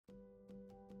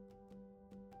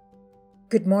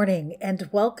Good morning and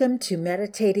welcome to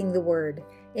Meditating the Word.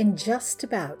 In just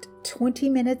about 20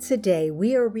 minutes a day,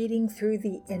 we are reading through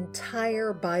the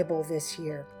entire Bible this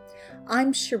year.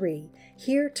 I'm Cherie,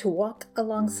 here to walk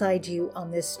alongside you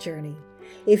on this journey.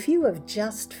 If you have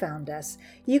just found us,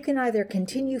 you can either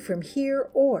continue from here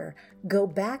or go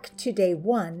back to day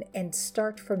one and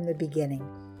start from the beginning.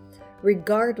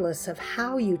 Regardless of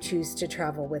how you choose to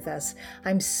travel with us,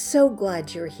 I'm so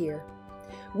glad you're here.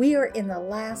 We are in the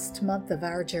last month of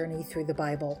our journey through the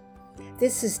Bible.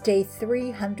 This is day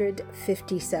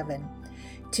 357.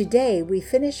 Today we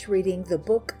finish reading the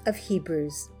book of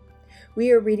Hebrews.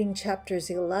 We are reading chapters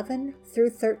 11 through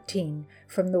 13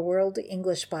 from the World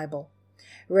English Bible.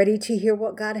 Ready to hear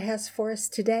what God has for us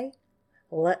today?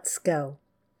 Let's go.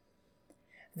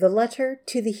 The letter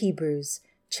to the Hebrews,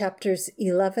 chapters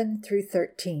 11 through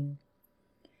 13.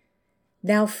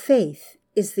 Now faith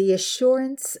is the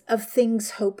assurance of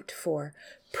things hoped for,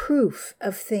 proof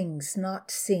of things not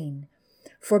seen.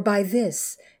 For by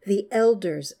this the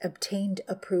elders obtained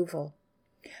approval.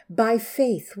 By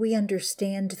faith we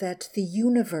understand that the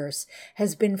universe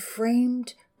has been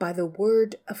framed by the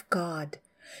word of God,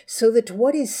 so that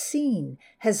what is seen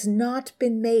has not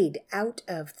been made out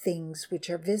of things which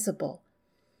are visible.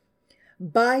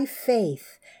 By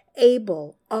faith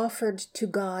Abel offered to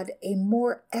God a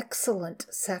more excellent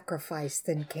sacrifice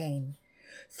than Cain,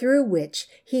 through which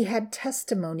he had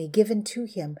testimony given to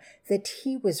him that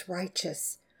he was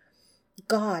righteous,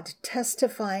 God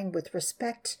testifying with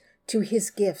respect to his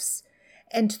gifts,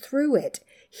 and through it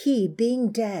he,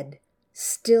 being dead,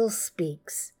 still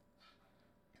speaks.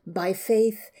 By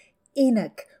faith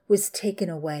Enoch was taken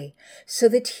away, so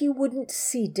that he wouldn't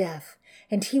see death,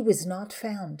 and he was not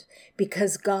found,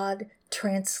 because God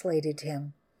translated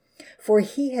him. For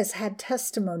he has had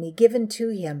testimony given to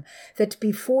him that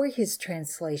before his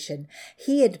translation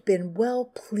he had been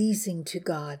well-pleasing to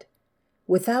God.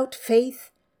 Without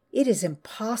faith it is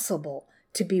impossible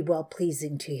to be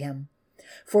well-pleasing to him.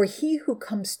 For he who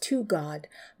comes to God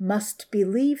must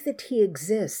believe that he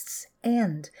exists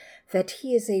and that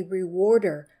he is a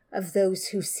rewarder of those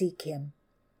who seek him.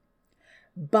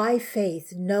 By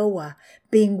faith Noah,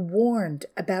 being warned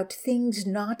about things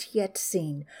not yet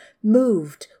seen,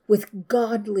 moved with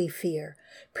godly fear,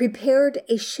 prepared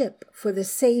a ship for the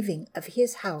saving of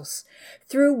his house,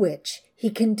 through which he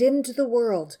condemned the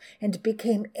world and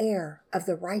became heir of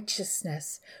the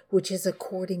righteousness which is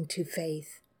according to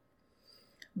faith.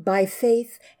 By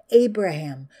faith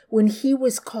Abraham, when he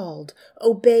was called,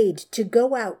 obeyed to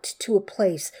go out to a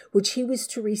place which he was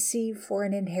to receive for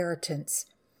an inheritance.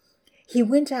 He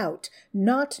went out,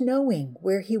 not knowing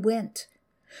where he went.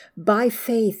 By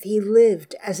faith he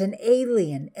lived as an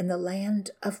alien in the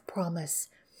land of promise,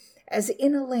 as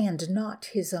in a land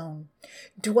not his own,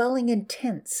 dwelling in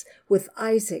tents with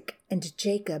Isaac and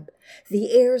Jacob,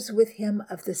 the heirs with him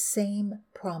of the same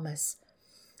promise.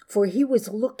 For he was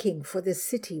looking for the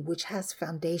city which has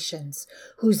foundations,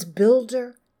 whose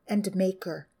builder and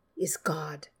maker is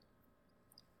God.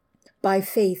 By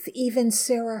faith, even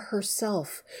Sarah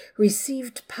herself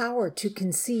received power to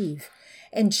conceive,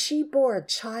 and she bore a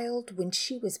child when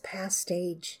she was past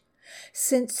age,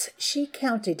 since she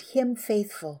counted him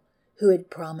faithful who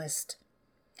had promised.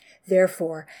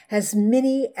 Therefore, as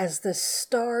many as the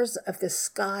stars of the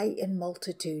sky in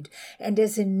multitude, and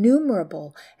as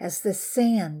innumerable as the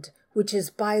sand which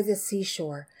is by the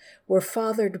seashore, were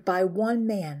fathered by one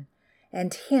man,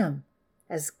 and him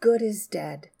as good as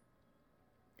dead.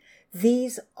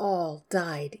 These all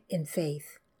died in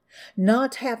faith,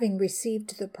 not having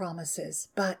received the promises,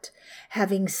 but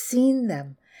having seen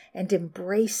them and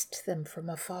embraced them from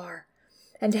afar,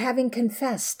 and having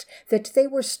confessed that they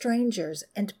were strangers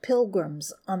and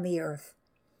pilgrims on the earth.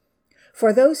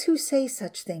 For those who say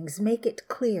such things make it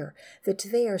clear that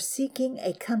they are seeking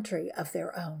a country of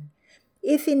their own.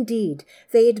 If indeed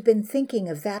they had been thinking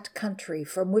of that country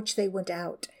from which they went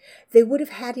out, they would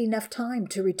have had enough time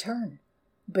to return.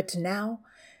 But now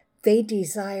they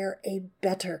desire a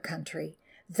better country,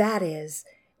 that is,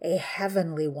 a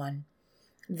heavenly one.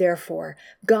 Therefore,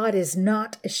 God is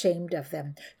not ashamed of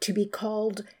them, to be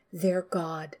called their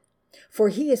God, for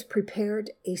he has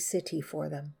prepared a city for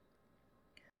them.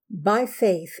 By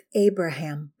faith,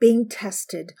 Abraham, being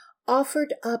tested,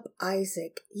 offered up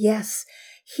Isaac. Yes,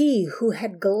 he who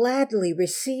had gladly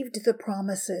received the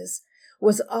promises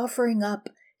was offering up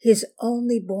his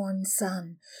only born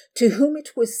son, to whom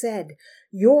it was said,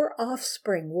 "Your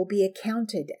offspring will be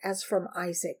accounted as from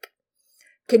Isaac,"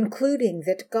 concluding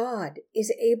that God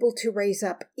is able to raise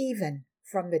up even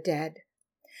from the dead.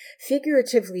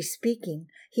 Figuratively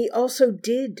speaking, he also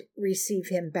did receive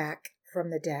him back from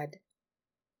the dead.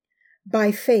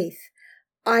 By faith,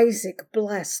 Isaac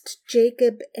blessed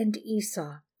Jacob and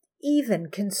Esau, even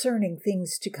concerning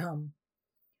things to come.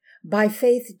 By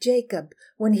faith Jacob,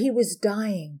 when he was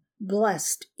dying,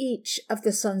 blessed each of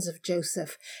the sons of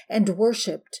Joseph and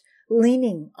worshipped,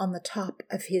 leaning on the top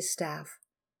of his staff.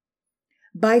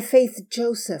 By faith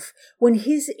Joseph, when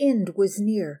his end was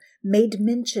near, made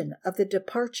mention of the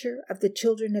departure of the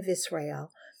children of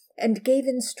Israel and gave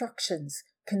instructions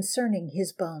concerning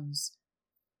his bones.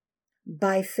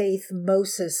 By faith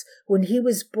Moses, when he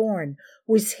was born,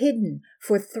 was hidden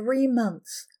for 3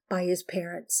 months by his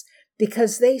parents,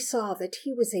 because they saw that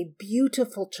he was a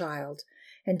beautiful child,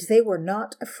 and they were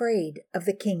not afraid of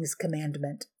the king's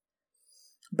commandment.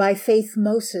 By faith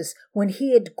Moses, when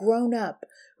he had grown up,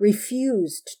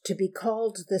 refused to be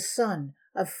called the son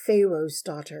of Pharaoh's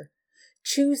daughter,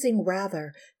 choosing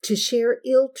rather to share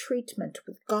ill treatment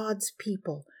with God's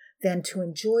people than to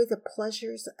enjoy the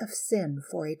pleasures of sin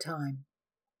for a time,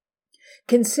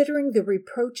 considering the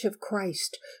reproach of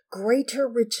Christ greater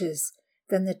riches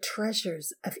than the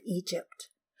treasures of Egypt,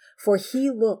 for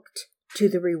he looked to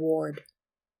the reward.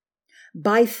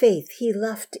 By faith he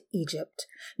left Egypt,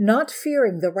 not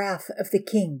fearing the wrath of the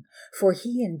king, for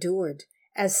he endured,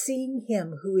 as seeing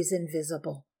him who is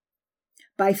invisible.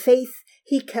 By faith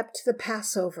he kept the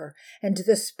Passover and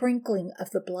the sprinkling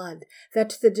of the blood,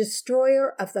 that the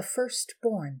destroyer of the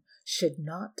firstborn should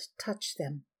not touch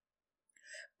them.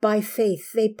 By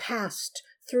faith they passed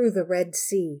through the Red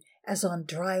Sea as on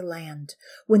dry land.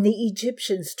 When the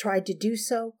Egyptians tried to do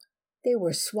so, they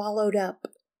were swallowed up.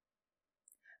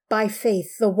 By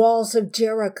faith the walls of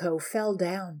Jericho fell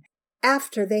down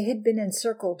after they had been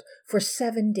encircled for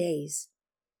 7 days.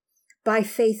 By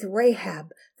faith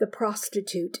Rahab, the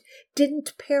prostitute,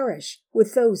 didn't perish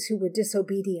with those who were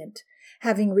disobedient,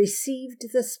 having received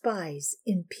the spies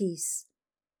in peace.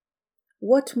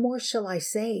 What more shall I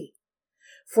say?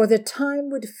 For the time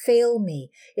would fail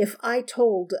me if I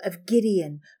told of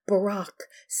Gideon, Barak,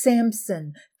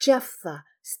 Samson, Jephthah,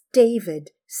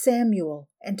 David, Samuel,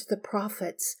 and the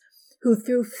prophets, who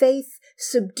through faith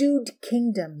subdued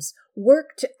kingdoms,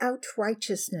 worked out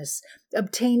righteousness,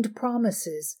 obtained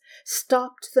promises,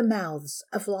 stopped the mouths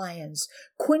of lions,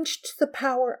 quenched the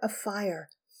power of fire,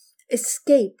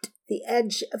 escaped the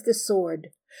edge of the sword,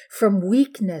 from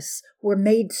weakness were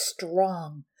made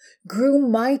strong, grew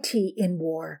mighty in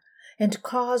war, and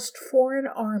caused foreign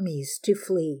armies to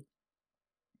flee.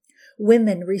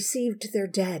 Women received their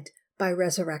dead by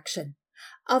resurrection.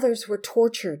 Others were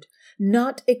tortured,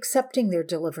 not accepting their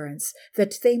deliverance,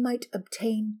 that they might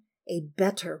obtain a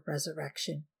better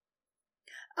resurrection.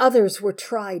 Others were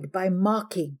tried by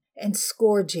mocking and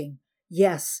scourging.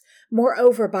 Yes,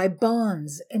 moreover, by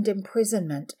bonds and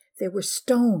imprisonment. They were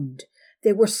stoned.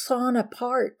 They were sawn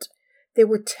apart. They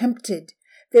were tempted.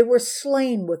 They were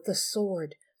slain with the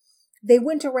sword. They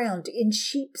went around in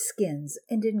sheepskins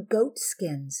and in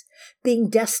goatskins, being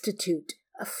destitute,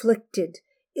 afflicted,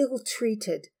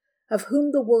 ill-treated, of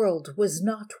whom the world was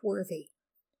not worthy,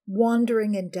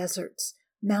 wandering in deserts,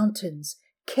 mountains,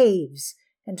 caves,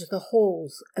 and the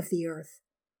holes of the earth.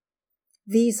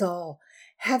 These all,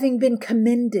 having been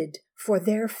commended for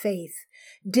their faith,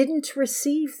 didn't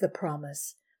receive the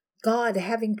promise, God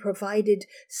having provided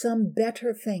some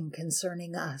better thing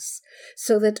concerning us,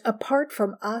 so that apart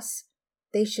from us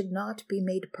they should not be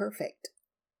made perfect.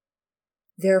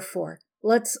 Therefore,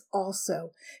 let's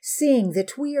also, seeing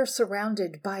that we are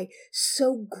surrounded by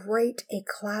so great a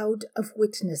cloud of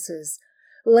witnesses,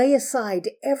 lay aside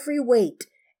every weight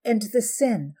and the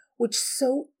sin which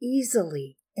so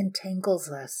easily entangles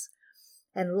us,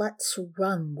 and let's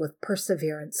run with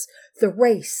perseverance the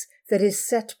race that is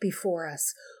set before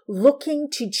us, looking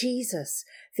to Jesus,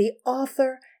 the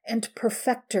author and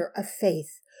perfecter of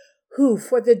faith, who,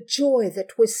 for the joy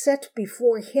that was set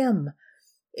before him,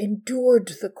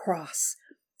 endured the cross,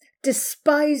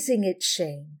 despising its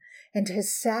shame, and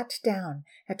has sat down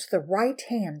at the right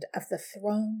hand of the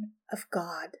throne of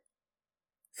God.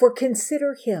 For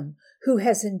consider him who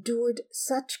has endured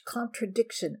such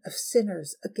contradiction of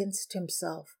sinners against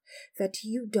himself, that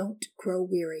you don't grow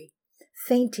weary,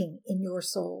 fainting in your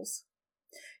souls.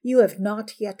 You have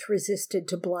not yet resisted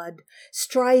to blood,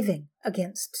 striving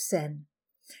against sin.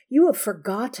 You have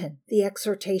forgotten the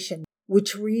exhortation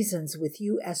which reasons with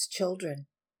you as children.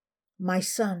 My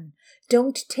son,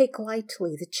 don't take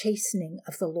lightly the chastening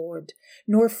of the Lord,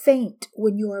 nor faint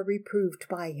when you are reproved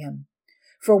by him.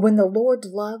 For when the Lord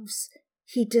loves,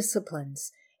 he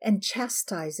disciplines and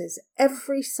chastises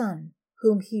every son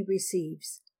whom he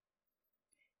receives.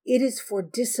 It is for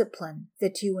discipline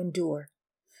that you endure.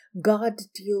 God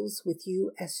deals with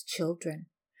you as children.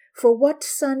 For what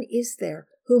son is there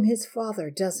whom his father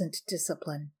doesn't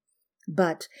discipline?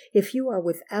 But if you are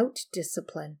without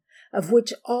discipline, of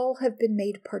which all have been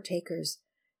made partakers,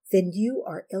 then you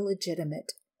are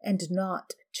illegitimate and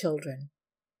not children.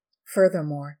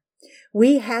 Furthermore,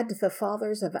 we had the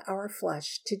fathers of our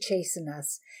flesh to chasten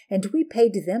us, and we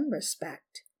paid them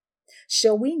respect.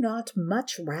 Shall we not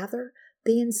much rather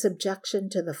be in subjection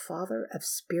to the Father of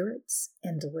spirits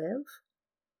and live?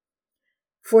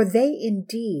 For they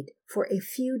indeed for a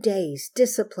few days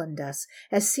disciplined us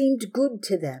as seemed good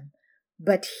to them,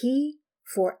 but he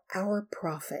for our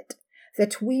profit,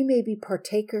 that we may be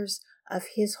partakers of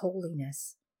his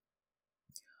holiness.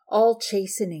 All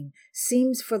chastening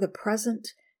seems for the present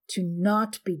to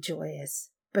not be joyous,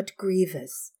 but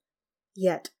grievous.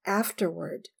 Yet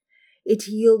afterward it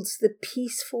yields the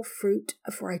peaceful fruit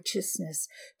of righteousness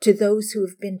to those who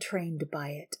have been trained by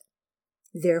it.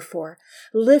 Therefore,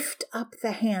 lift up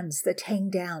the hands that hang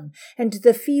down, and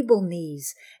the feeble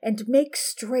knees, and make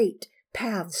straight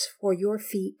paths for your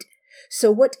feet,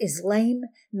 so what is lame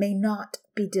may not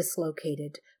be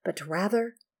dislocated, but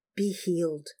rather be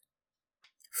healed.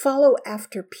 Follow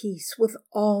after peace with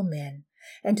all men,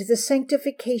 and the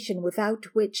sanctification without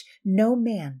which no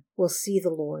man will see the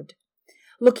Lord,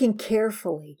 looking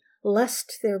carefully,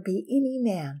 lest there be any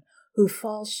man who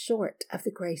falls short of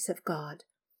the grace of God,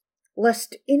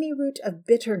 lest any root of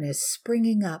bitterness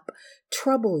springing up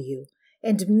trouble you,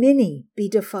 and many be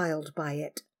defiled by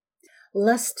it,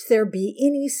 lest there be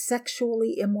any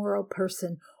sexually immoral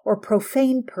person or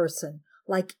profane person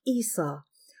like Esau,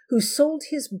 who sold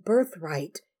his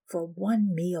birthright for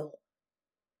one meal.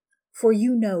 For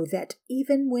you know that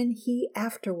even when he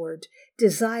afterward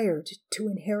desired to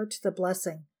inherit the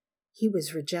blessing, he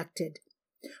was rejected,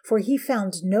 for he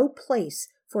found no place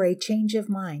for a change of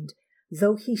mind,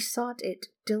 though he sought it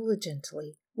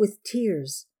diligently with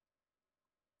tears.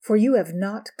 For you have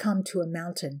not come to a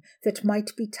mountain that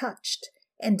might be touched,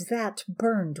 and that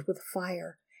burned with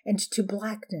fire, and to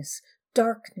blackness,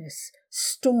 darkness,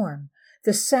 storm,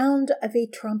 the sound of a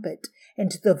trumpet,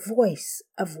 and the voice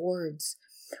of words,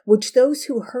 which those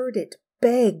who heard it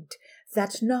begged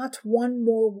that not one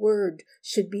more word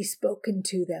should be spoken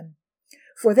to them,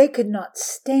 for they could not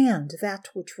stand that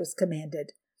which was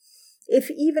commanded.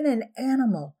 If even an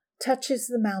animal touches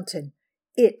the mountain,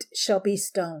 it shall be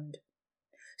stoned.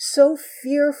 So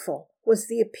fearful was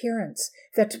the appearance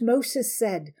that Moses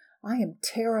said, I am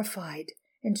terrified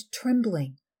and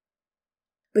trembling.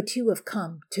 But you have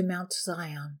come to Mount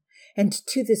Zion, and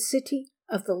to the city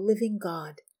of the living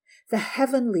God, the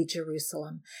heavenly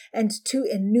Jerusalem, and to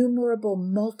innumerable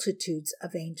multitudes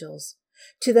of angels,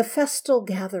 to the festal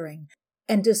gathering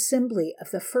and assembly of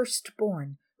the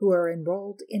firstborn who are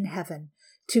enrolled in heaven,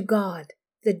 to God,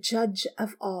 the judge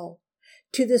of all,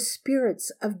 to the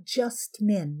spirits of just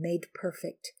men made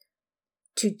perfect,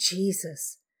 to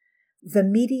Jesus, the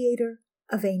mediator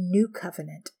of a new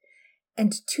covenant,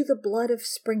 and to the blood of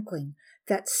sprinkling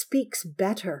that speaks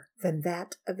better than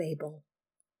that of Abel.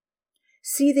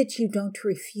 See that you don't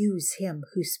refuse him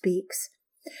who speaks,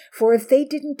 for if they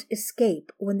didn't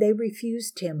escape when they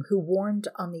refused him who warned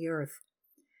on the earth,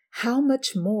 how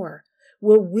much more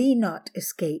will we not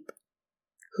escape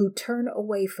who turn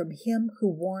away from him who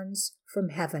warns from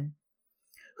heaven,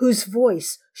 whose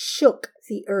voice shook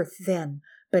the earth then,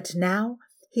 but now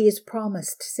he is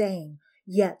promised, saying,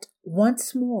 Yet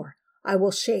once more I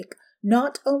will shake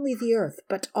not only the earth,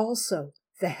 but also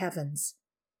the heavens.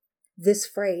 This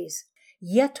phrase,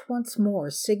 yet once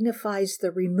more, signifies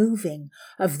the removing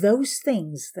of those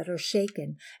things that are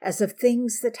shaken as of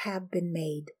things that have been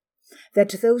made,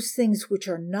 that those things which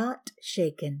are not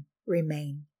shaken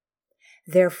remain.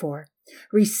 Therefore,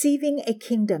 receiving a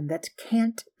kingdom that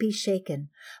can't be shaken,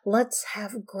 let's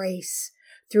have grace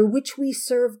through which we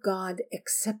serve God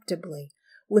acceptably,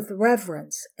 with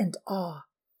reverence and awe,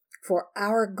 for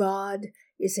our God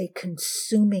is a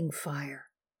consuming fire.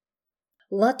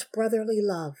 Let brotherly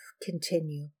love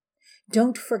continue.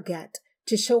 Don't forget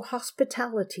to show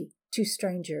hospitality to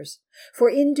strangers, for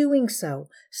in doing so,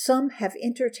 some have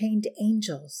entertained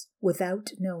angels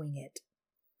without knowing it.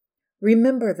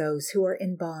 Remember those who are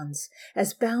in bonds,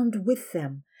 as bound with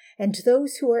them, and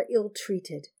those who are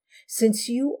ill-treated, since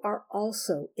you are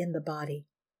also in the body.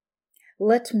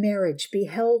 Let marriage be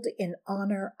held in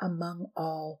honor among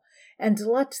all, and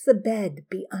let the bed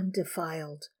be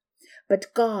undefiled.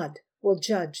 But God will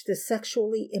judge the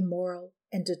sexually immoral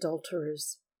and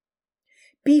adulterers.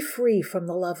 Be free from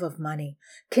the love of money,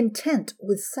 content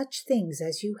with such things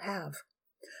as you have.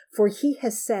 For he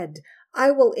has said,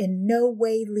 I will in no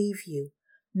way leave you,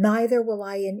 neither will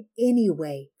I in any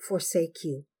way forsake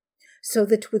you. So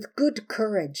that with good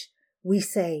courage we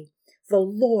say, The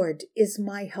Lord is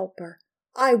my helper.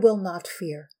 I will not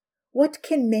fear. What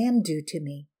can man do to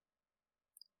me?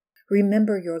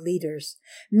 Remember your leaders,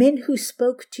 men who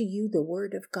spoke to you the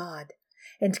word of God,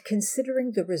 and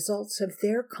considering the results of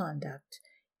their conduct,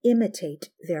 imitate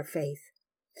their faith.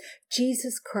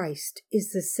 Jesus Christ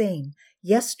is the same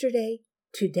yesterday,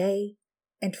 today,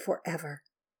 and forever.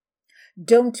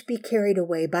 Don't be carried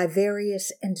away by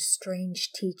various and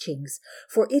strange teachings,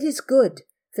 for it is good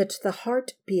that the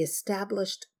heart be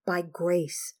established by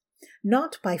grace,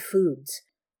 not by foods,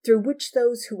 through which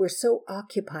those who were so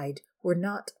occupied were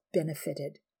not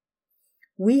benefited.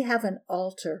 We have an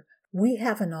altar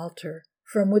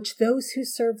from which those who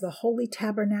serve the holy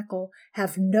tabernacle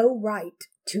have no right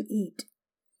to eat.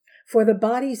 For the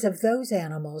bodies of those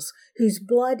animals whose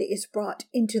blood is brought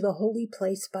into the holy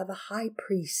place by the high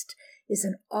priest is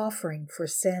an offering for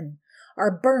sin,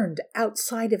 are burned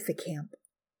outside of the camp.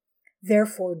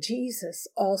 Therefore Jesus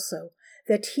also,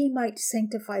 that he might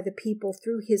sanctify the people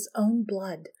through his own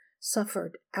blood,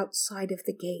 suffered outside of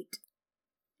the gate.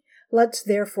 Let's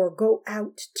therefore go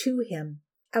out to him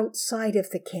outside of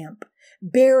the camp,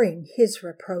 bearing his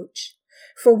reproach.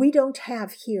 For we don't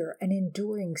have here an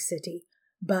enduring city,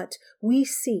 but we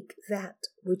seek that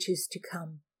which is to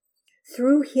come.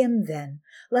 Through him, then,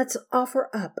 let's offer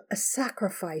up a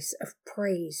sacrifice of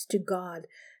praise to God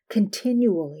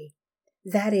continually.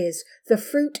 That is, the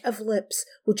fruit of lips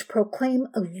which proclaim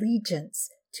allegiance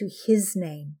to his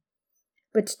name.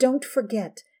 But don't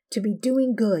forget to be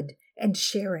doing good and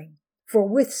sharing, for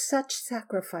with such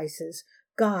sacrifices,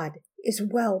 God is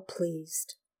well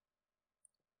pleased.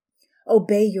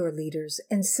 Obey your leaders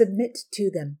and submit to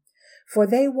them, for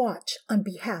they watch on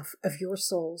behalf of your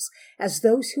souls as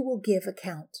those who will give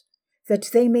account, that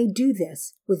they may do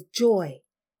this with joy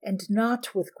and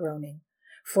not with groaning,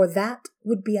 for that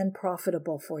would be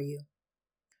unprofitable for you.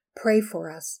 Pray for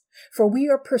us, for we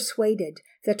are persuaded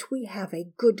that we have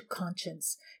a good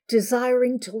conscience,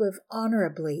 desiring to live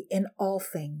honorably in all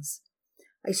things.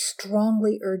 I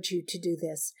strongly urge you to do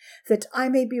this, that I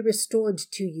may be restored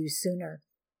to you sooner.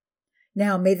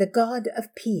 Now may the God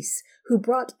of peace, who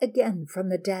brought again from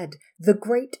the dead the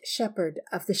great shepherd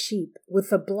of the sheep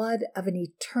with the blood of an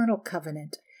eternal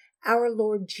covenant, our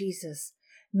Lord Jesus,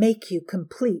 make you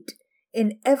complete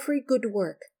in every good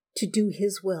work to do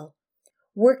his will,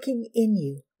 working in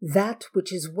you that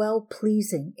which is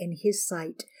well-pleasing in his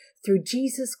sight, through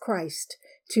Jesus Christ,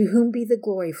 to whom be the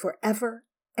glory forever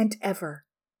and ever.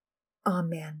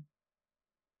 Amen.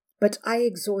 But I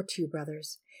exhort you,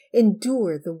 brothers,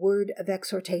 endure the word of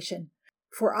exhortation,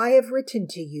 for I have written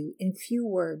to you in few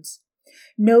words.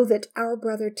 Know that our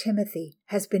brother Timothy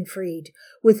has been freed,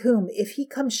 with whom, if he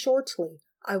comes shortly,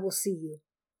 I will see you.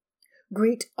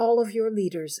 Greet all of your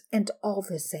leaders and all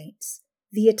the saints.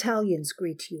 The Italians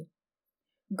greet you.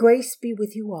 Grace be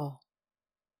with you all.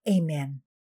 Amen.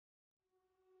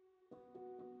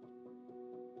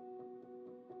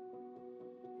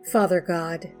 Father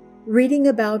God, reading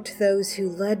about those who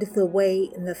led the way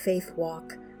in the faith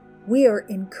walk, we are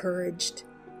encouraged.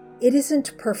 It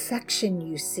isn't perfection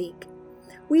you seek.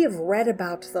 We have read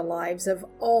about the lives of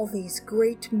all these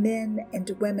great men and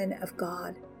women of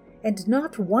God, and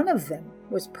not one of them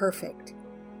was perfect.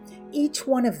 Each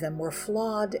one of them were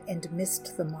flawed and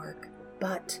missed the mark,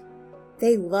 but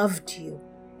they loved you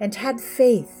and had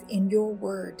faith in your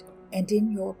word and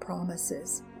in your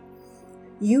promises.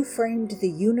 You framed the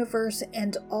universe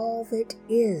and all that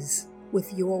is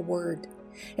with your word,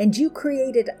 and you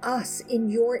created us in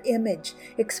your image,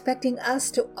 expecting us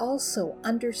to also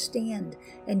understand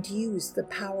and use the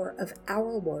power of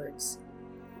our words.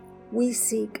 We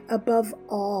seek above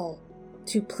all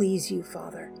to please you,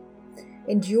 Father,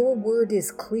 and your word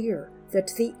is clear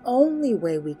that the only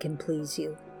way we can please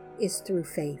you is through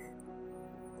faith.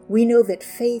 We know that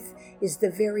faith is the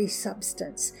very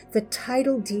substance, the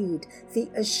title deed, the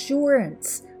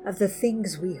assurance of the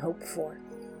things we hope for.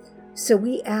 So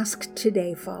we ask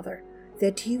today, Father,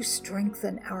 that you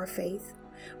strengthen our faith,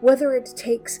 whether it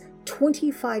takes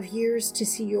 25 years to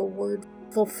see your word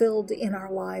fulfilled in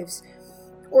our lives,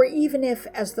 or even if,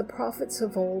 as the prophets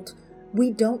of old,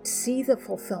 we don't see the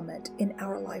fulfillment in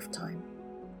our lifetime.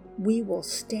 We will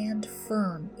stand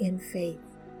firm in faith,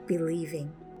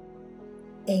 believing.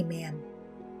 Amen.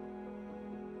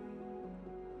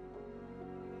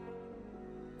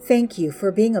 Thank you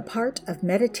for being a part of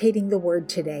Meditating the Word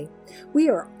today. We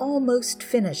are almost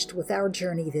finished with our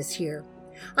journey this year.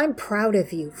 I'm proud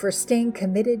of you for staying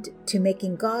committed to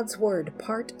making God's Word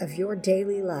part of your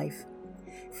daily life.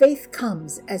 Faith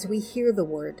comes as we hear the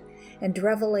Word, and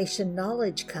revelation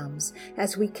knowledge comes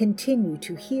as we continue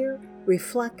to hear,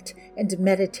 reflect, and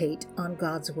meditate on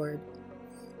God's Word.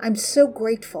 I'm so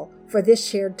grateful for this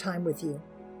shared time with you.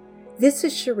 This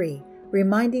is Cherie,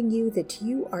 reminding you that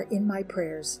you are in my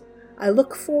prayers. I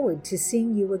look forward to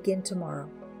seeing you again tomorrow.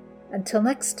 Until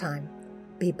next time,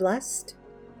 be blessed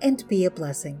and be a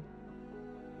blessing.